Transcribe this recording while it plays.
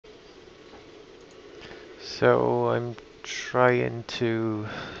So I'm trying to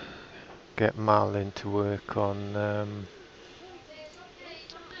get Marlin to work on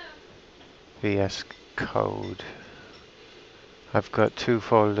VS Code. I've got two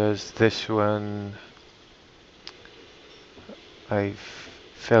folders. This one I've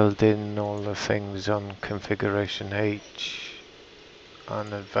filled in all the things on configuration H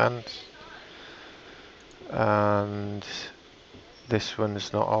and advanced, and this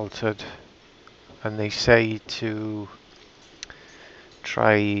one's not altered. And they say to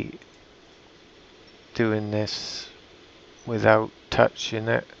try doing this without touching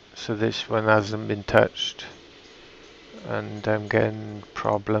it, so this one hasn't been touched and I'm getting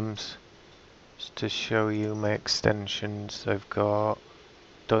problems. Just to show you my extensions I've got,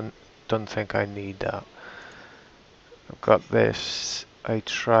 don't think I need that. I've got this. I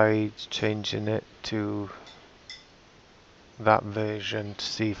tried changing it to that version to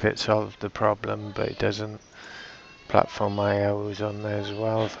see if it solved the problem, but it doesn't. Platform IO is on there as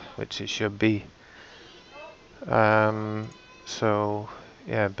well, which it should be. So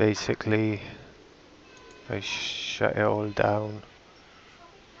yeah, basically I shut it all down.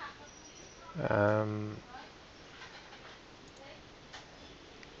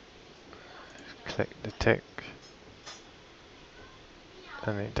 Click the tick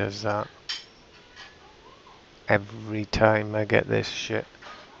and it does that every time I get this shit.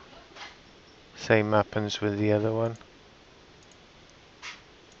 Same happens with the other one.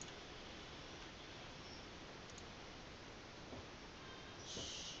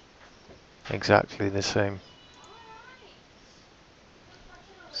 Exactly the same.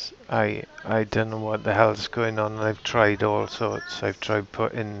 I don't know what the hell's going on. I've tried all sorts. I've tried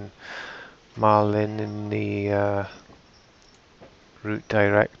putting marlin in the root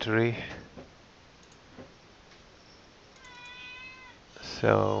directory.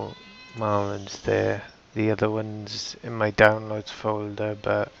 So marlin's there. The other one's in my downloads folder,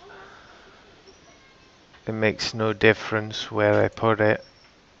 but it makes no difference where I put it.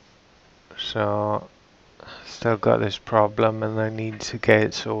 So still got this problem and I need to get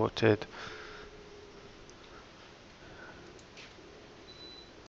it sorted.